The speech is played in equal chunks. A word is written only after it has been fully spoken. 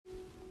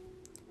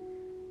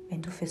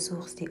Wenn du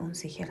versuchst, die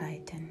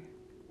Unsicherheiten,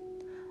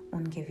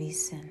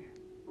 Ungewissen,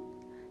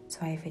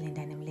 Zweifel in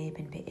deinem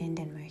Leben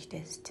beenden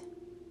möchtest,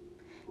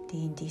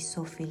 die in dich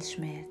so viel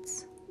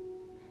Schmerz,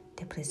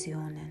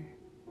 Depressionen,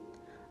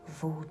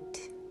 Wut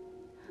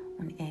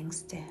und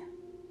Ängste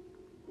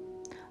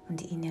und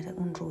die innere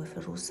Unruhe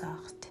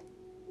verursacht,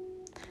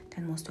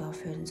 dann musst du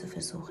aufhören zu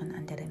versuchen,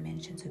 andere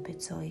Menschen zu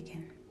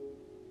überzeugen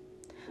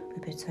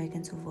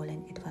zu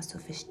wollen, etwas zu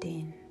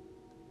verstehen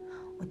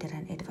oder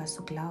an etwas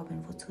zu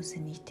glauben, wozu sie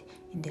nicht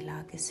in der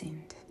Lage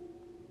sind.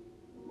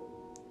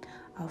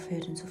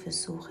 Aufhören zu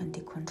versuchen,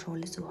 die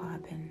Kontrolle zu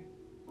haben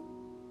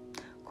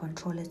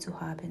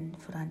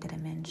für andere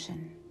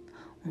Menschen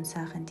und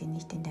Sachen, die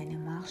nicht in deiner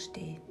Macht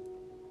stehen.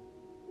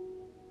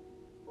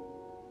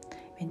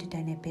 Wenn du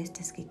dein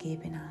Bestes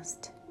gegeben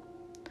hast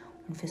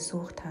und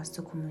versucht hast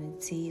zu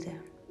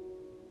kommunizieren,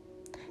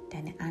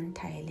 deine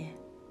Anteile,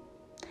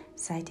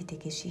 Seite der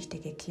Geschichte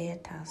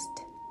geklärt hast,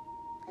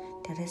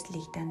 der Rest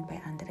liegt dann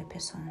bei anderer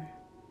Person,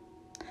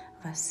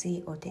 was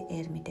sie oder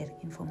er mit den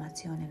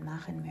Informationen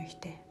machen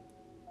möchte.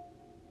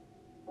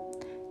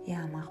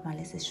 Ja, manchmal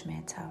ist es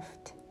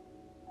schmerzhaft.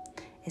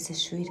 Es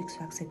ist schwierig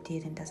zu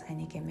akzeptieren, dass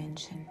einige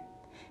Menschen,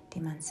 die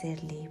man sehr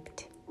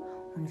liebt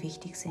und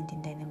wichtig sind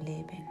in deinem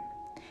Leben,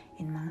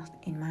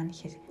 in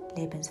mancher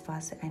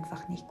Lebensphase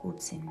einfach nicht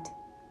gut sind.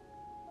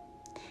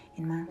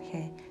 In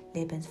mancher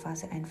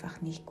Lebensphase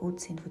einfach nicht gut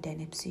sind für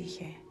deine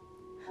Psyche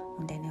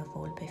und dein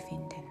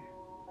Wohlbefinden.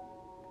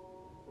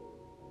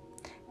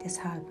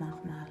 Deshalb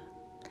manchmal,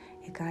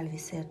 egal wie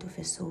sehr du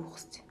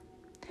versuchst,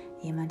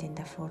 jemanden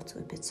davor zu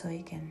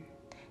überzeugen,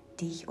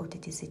 dich oder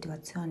die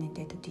Situation, in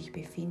der du dich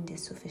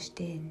befindest, zu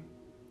verstehen,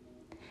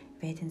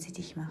 werden sie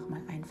dich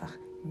manchmal einfach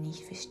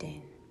nicht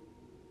verstehen.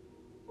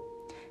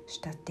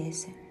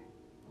 Stattdessen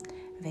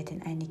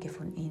werden einige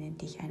von ihnen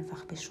dich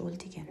einfach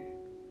beschuldigen,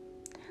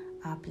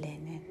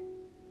 ablehnen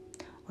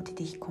oder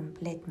dich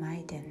komplett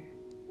meiden,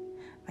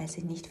 weil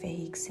sie nicht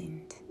fähig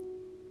sind,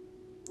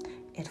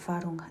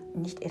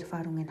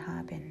 Erfahrungen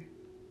haben,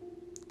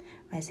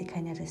 weil sie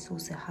keine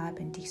Ressource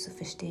haben, dich zu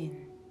verstehen,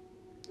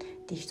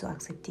 dich zu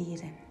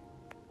akzeptieren,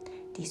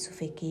 dich zu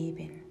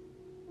vergeben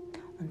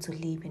und zu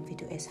lieben, wie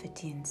du es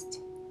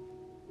verdienst.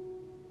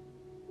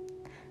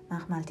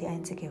 Mach mal die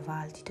einzige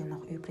Wahl, die du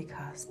noch übrig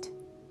hast,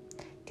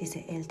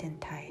 dieser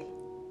Elternteil,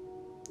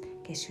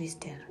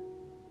 Geschwister,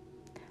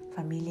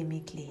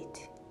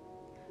 Familienmitglied,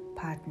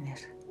 Partner,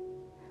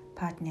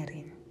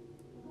 Partnerin,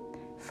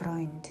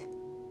 Freund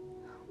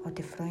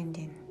oder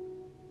Freundin,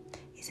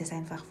 ist es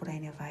einfach für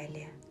eine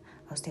Weile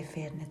aus der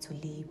Ferne zu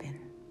lieben.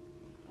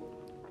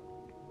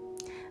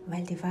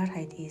 Weil die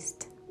Wahrheit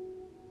ist,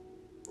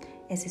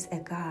 es ist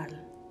egal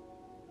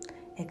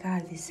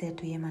wie sehr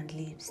du jemanden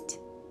liebst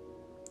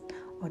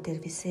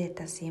oder wie sehr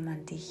das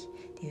jemand dich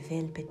die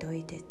Welt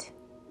bedeutet.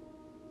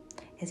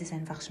 Es ist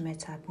einfach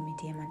schmerzhaft,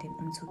 mit jemandem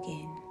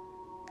umzugehen,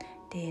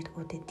 der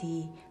oder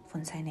die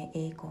von seinem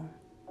Ego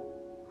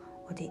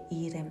oder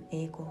ihrem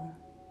Ego,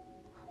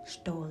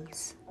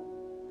 Stolz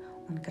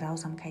und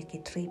Grausamkeit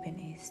getrieben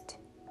ist.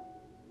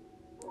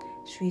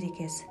 Schwierig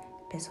ist,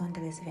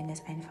 besonders wenn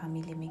es ein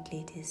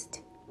Familienmitglied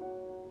ist.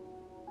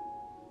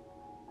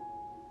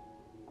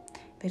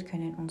 Wir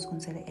können uns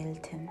unsere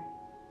Eltern,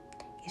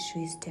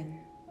 Geschwister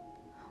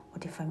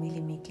oder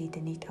Familienmitglieder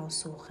nicht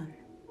aussuchen.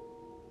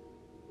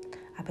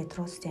 Aber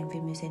trotzdem,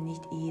 wir müssen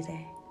nicht ihre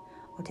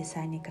oder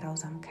seine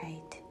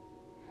Grausamkeit,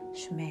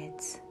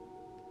 Schmerz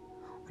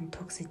und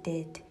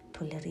Toxizität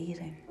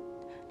tolerieren,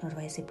 nur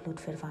weil sie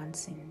blutverwandt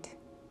sind.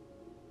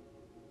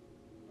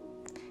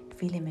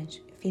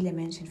 Viele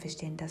Menschen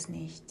verstehen das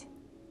nicht.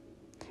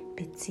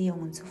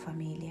 Beziehungen zur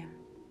Familie,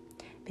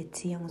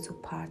 Beziehungen zu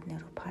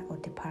Partner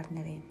oder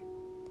Partnerin,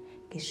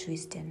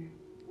 Geschwistern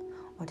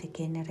oder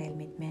generell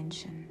mit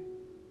Menschen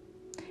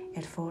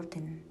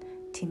erfordern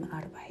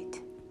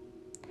Teamarbeit.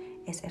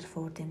 Es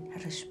erfordert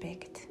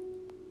Respekt,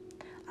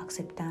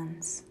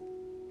 Akzeptanz,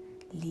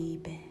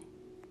 Liebe,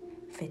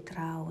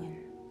 Vertrauen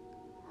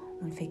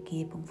und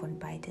Vergebung von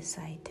beiden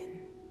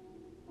Seiten.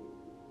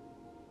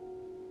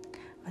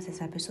 Was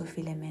es aber so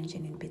viele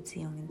Menschen in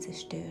Beziehungen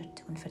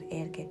zerstört und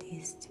verärgert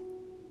ist,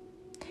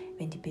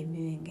 wenn die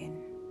Bemühungen,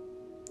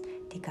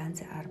 die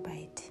ganze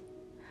Arbeit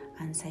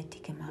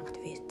einseitig gemacht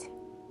wird.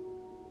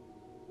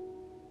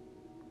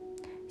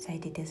 Sei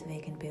dir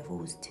deswegen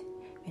bewusst,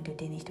 wenn du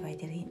dich nicht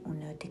weiterhin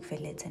unnötig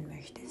verletzen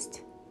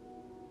möchtest.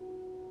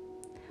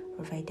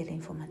 Für weitere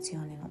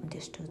Informationen und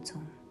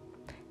Unterstützung,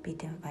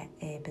 bitte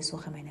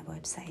besuche meine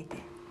Webseite.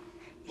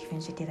 Ich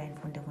wünsche dir einen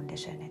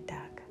wunderschönen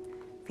Tag.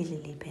 Viele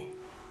Liebe,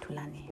 Tulani.